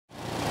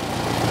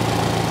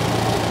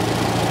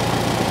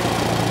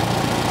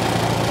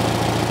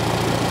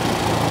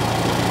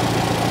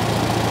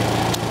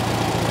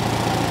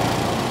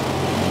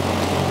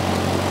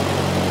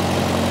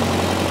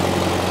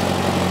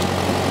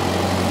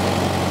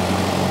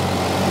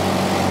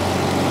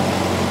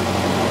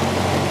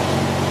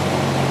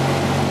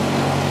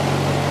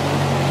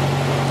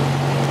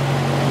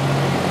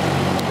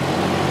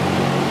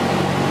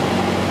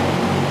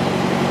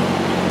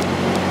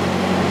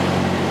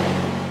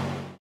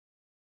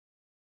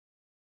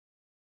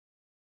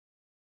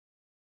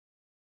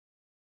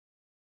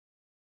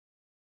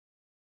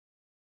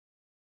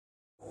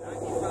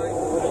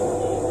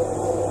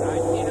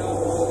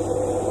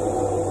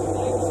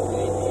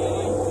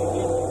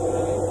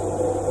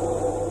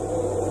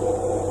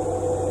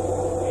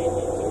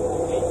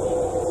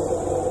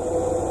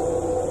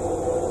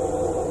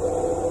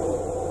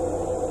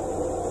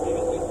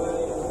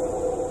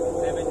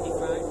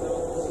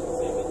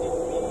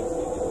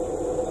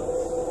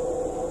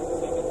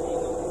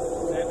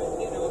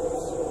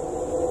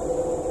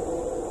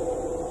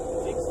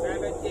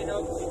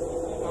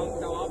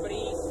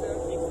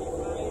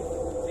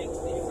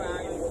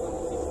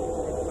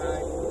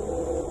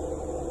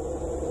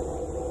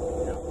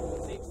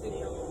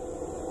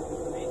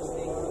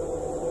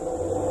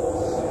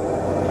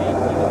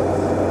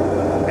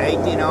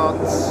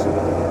knots.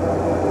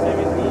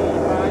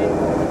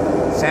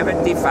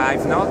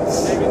 75 knots.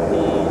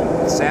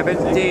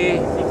 70,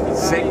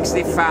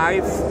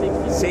 65,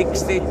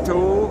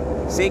 62,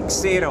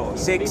 60,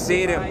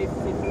 60,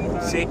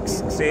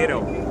 60.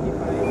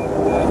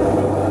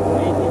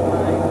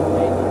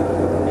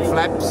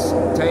 Flaps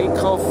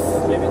takeoff,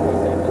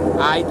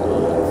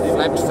 idle.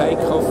 Flaps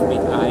takeoff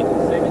with idle.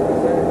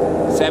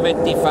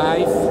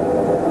 75,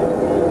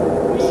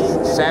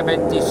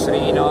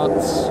 73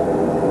 knots.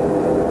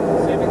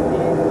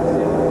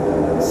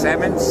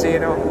 70,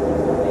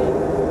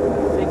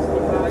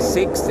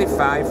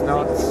 65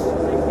 knots.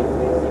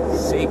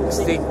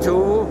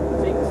 62,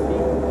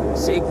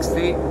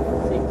 60,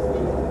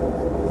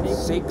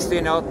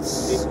 60 knots.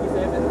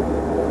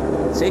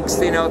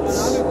 60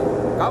 knots.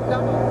 Come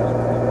down.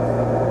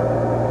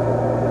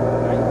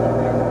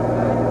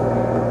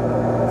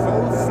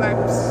 Full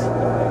flaps.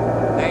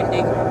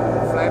 Landing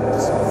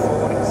flaps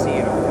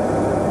 40.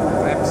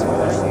 Flaps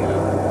 40.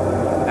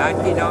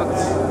 90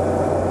 knots.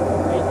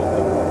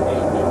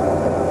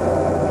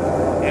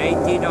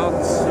 80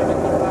 knots.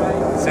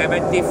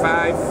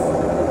 75.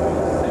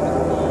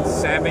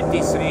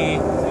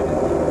 73.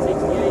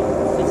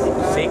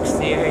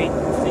 68.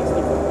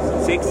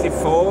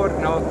 64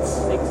 knots.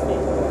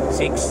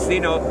 60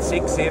 knots,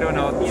 60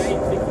 knots,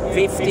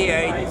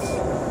 58,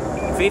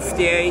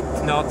 58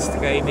 knots, the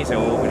game is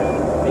over.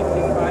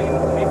 55.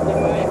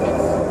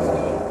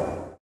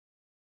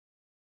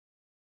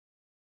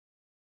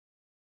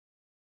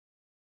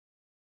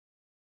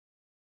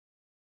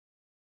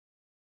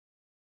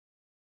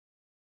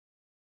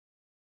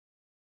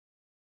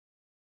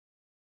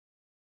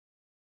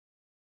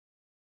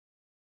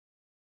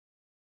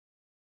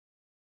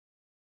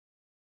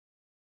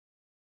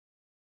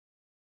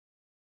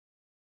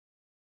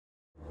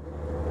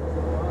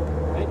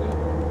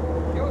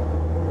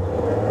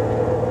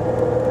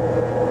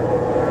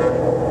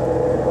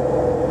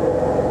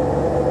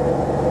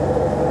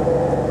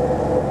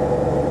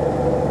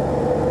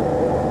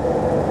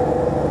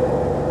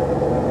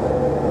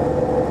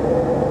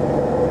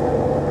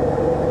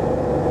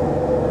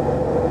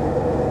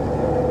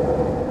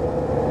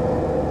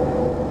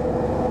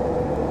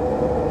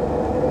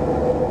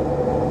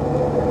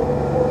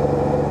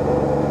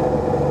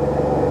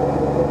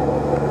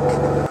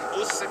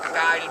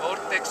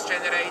 Vortex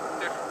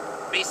Generator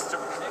bis zum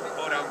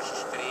orangen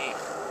Strich.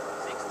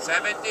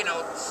 70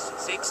 knots,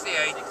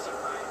 68,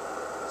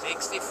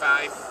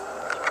 65,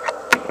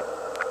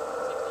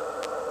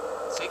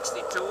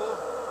 62,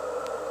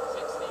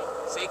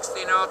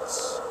 60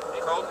 knots,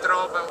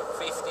 control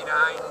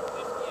 59,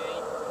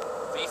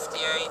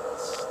 58,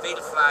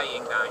 still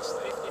flying nice.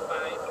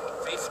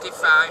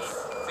 55,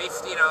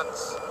 50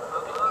 knots,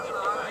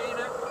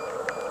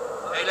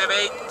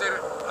 Elevator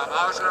am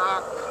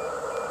Anschlag.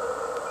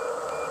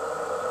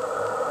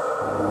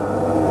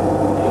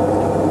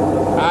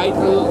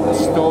 Idle,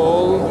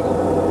 stall,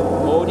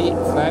 body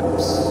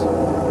flaps.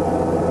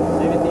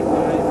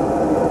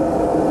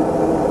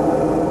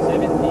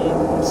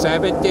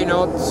 70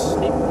 knots.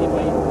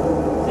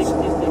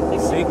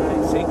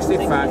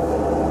 65.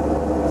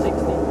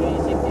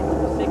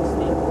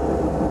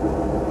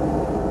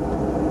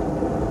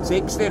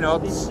 60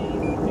 knots.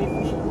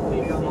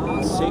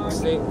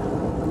 60.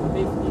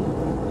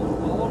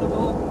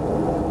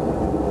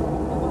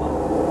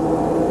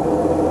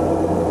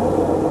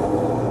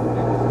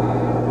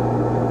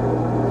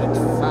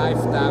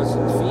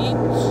 5,000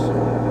 feet,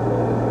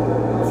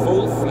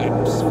 full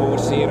flaps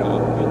 40,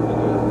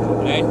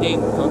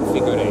 landing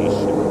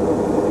configuration,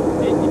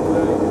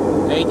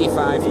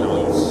 85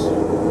 knots,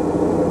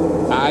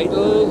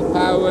 idle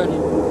power,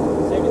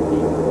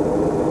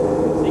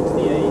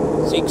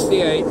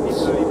 68,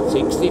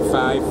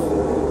 65,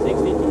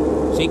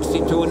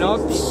 62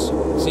 knots,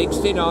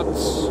 60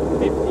 knots,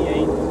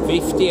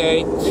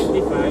 58,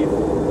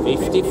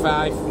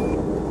 55,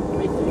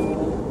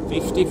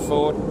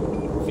 54,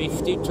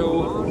 52,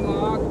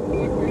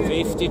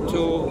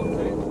 52,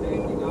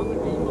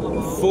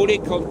 fully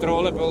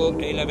controllable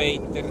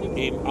Elevator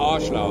im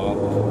Anschlag.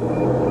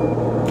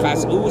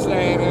 Kein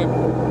Ausleeren,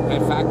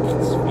 perfekt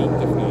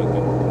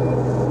weiterfliegen.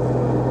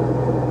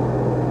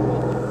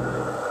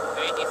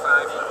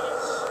 85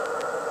 knots.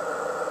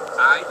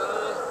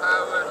 Idle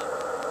power.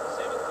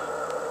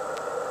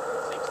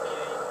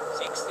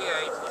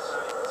 68,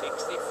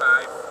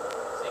 65,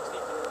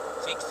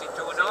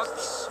 62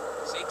 knots,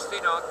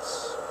 60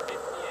 knots.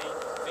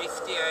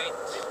 58,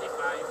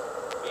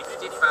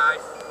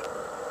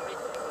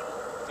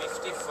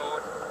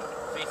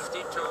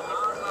 55,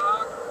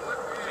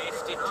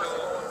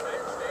 54,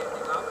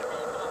 52,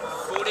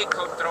 52, fully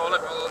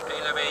controllable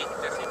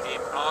Elevator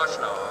im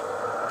Anschlag.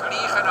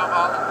 Gleiche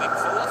nochmal mit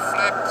Full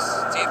Flaps,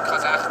 ca.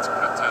 60%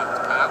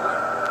 Power,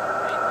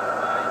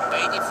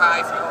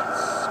 85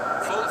 knots,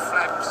 Full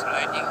Flaps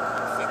landing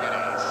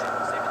configuration,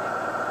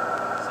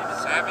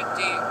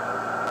 70,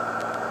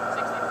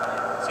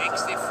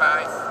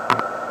 65,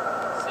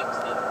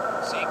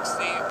 60,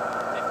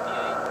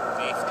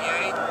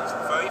 58,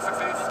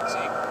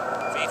 55,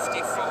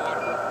 54,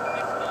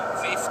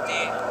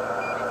 50,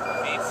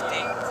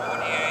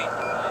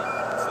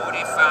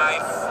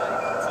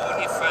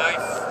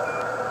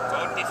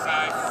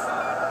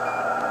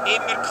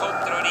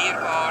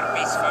 kontrollierbar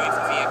bis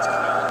 45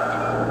 Knoten.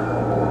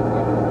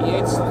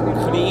 Jetzt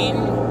clean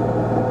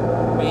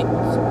mit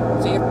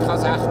ca.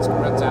 60%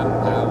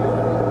 Power.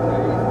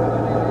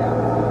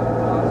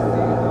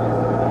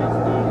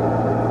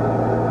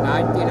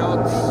 90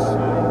 knots,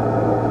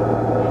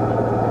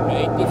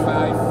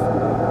 85,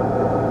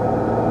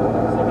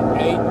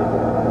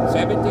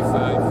 75,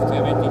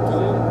 72,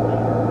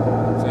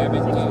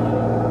 70,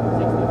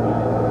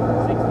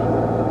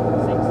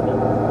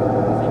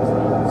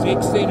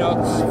 60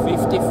 knots,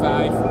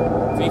 55,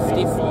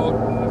 54,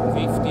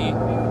 50,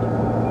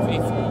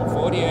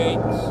 48,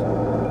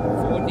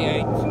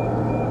 48,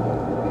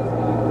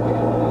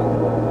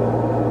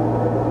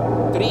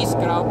 30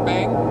 Grad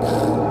Bank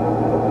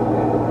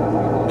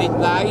mit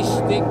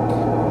Leistung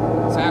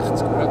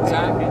 60%.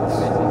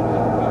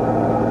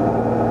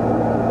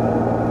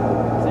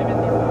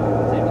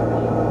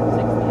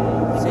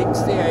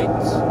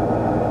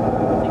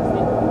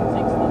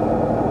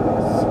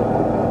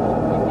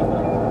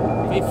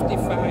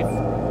 55.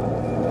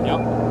 Ja.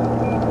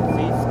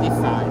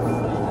 55.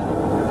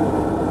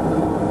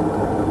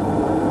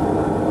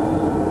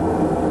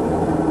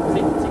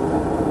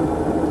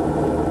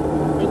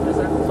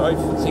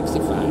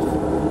 65.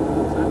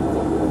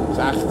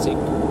 60.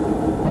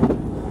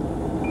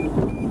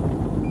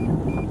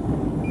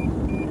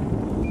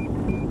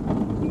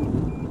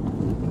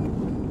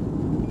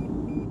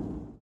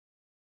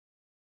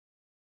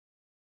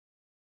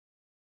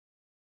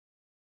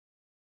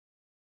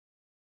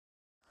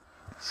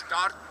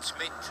 Start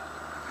mit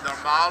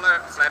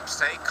normalen Flaps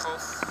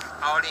Takeoff.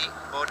 Alle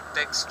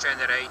Vortex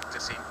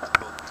Generators sind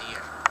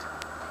montiert.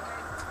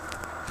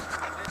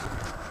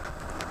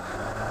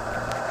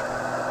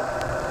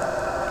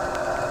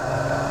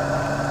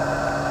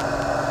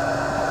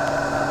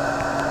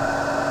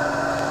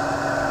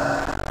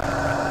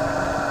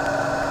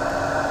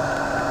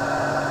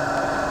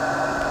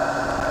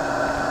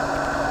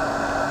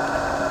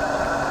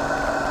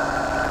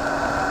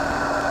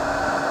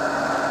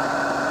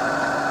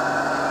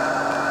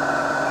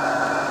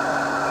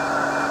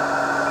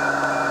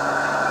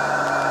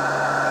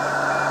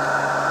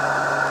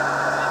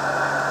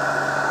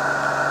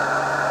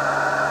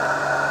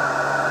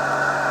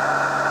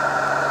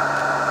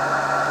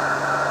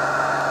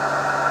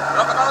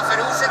 Schauen wir mal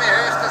voraus, wie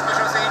hoch das wir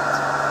schon sind.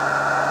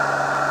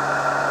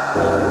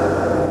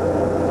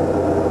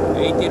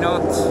 80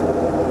 knots.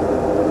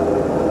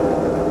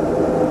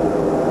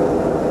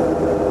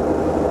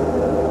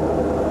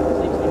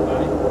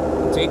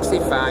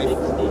 65.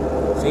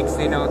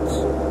 60 knots.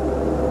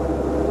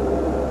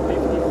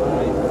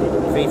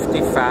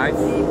 55.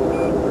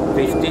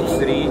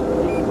 53.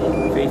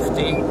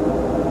 50.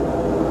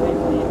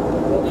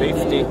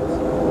 50.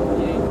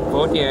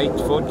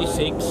 48,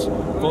 46,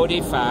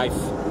 45.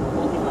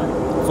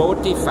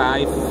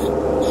 45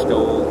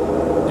 Stol.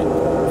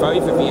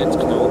 45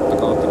 Knoten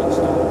geht er ins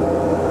Stol.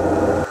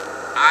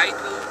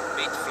 Idle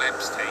mit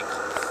Flaps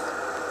Takeoff.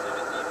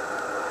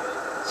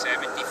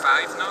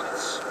 75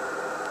 knots.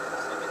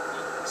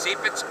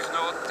 70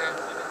 Knoten.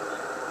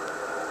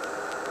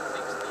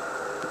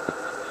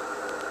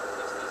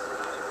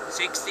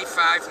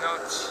 65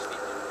 knots.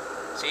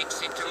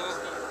 62.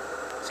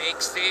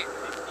 60.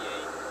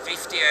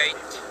 58.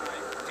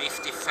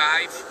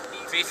 55.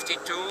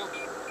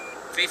 52.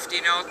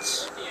 50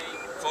 knots,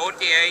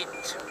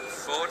 48,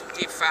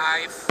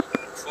 45,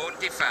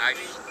 45.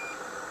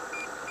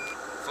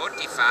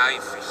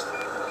 45 ist.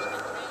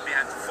 Wir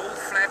haben Full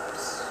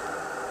Flaps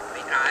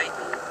mit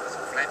Idle, also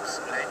Flaps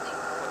Landing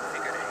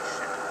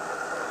Configuration.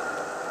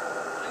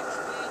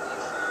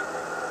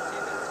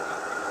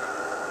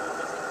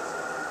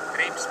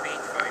 Trim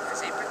Speed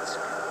 75.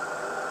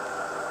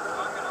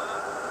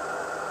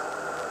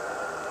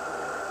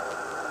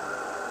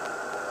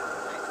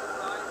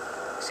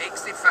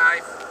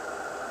 65,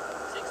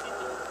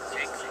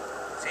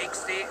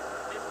 60,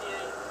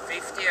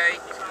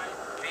 58,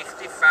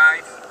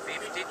 55,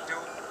 52,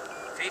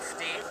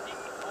 50,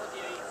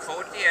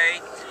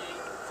 48,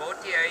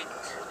 48,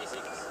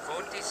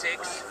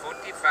 46,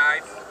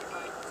 45,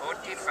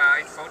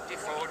 45,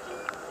 44,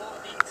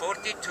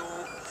 42,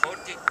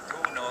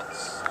 42 knots.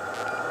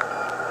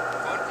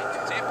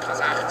 42, ca.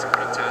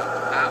 60%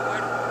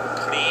 Power,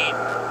 clean.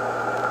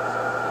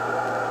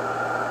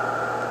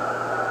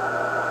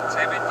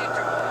 72,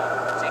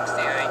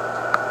 68,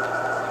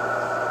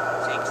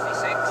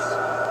 66,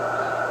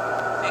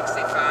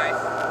 65,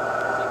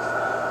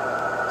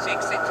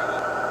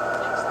 62,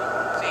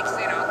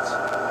 60 knots,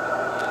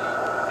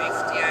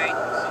 58,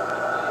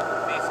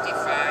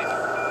 55,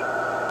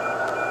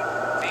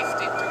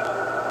 52,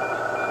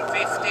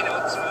 50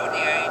 knots,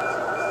 48,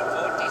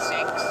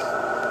 46,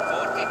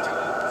 42,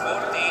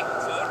 40,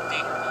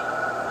 40,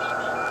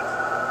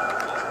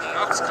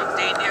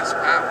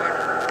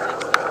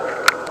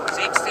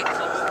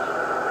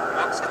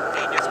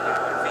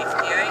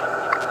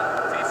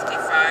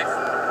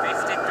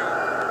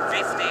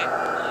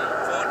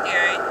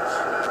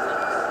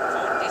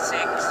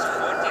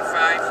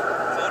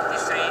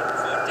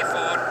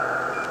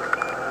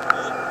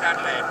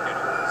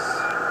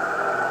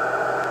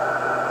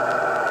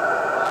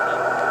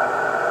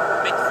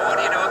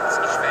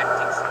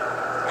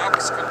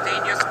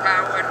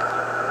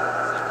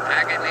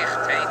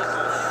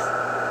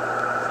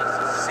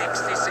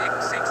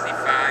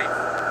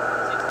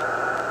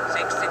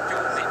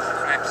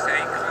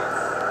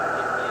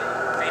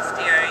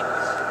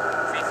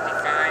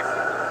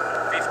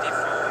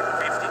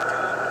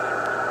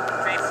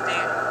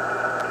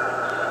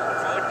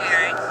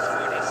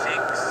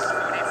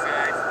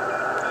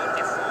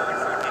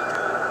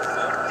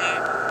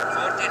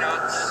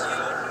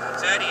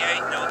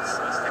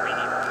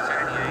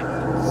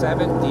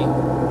 70,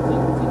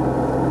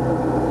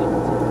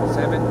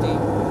 70,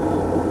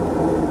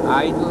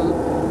 idle,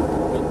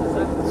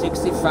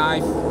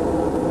 65,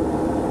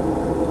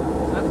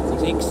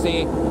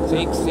 60,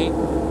 60,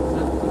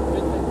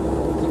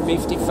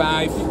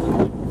 55,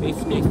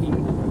 50,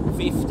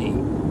 50,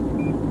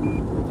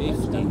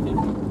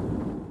 50.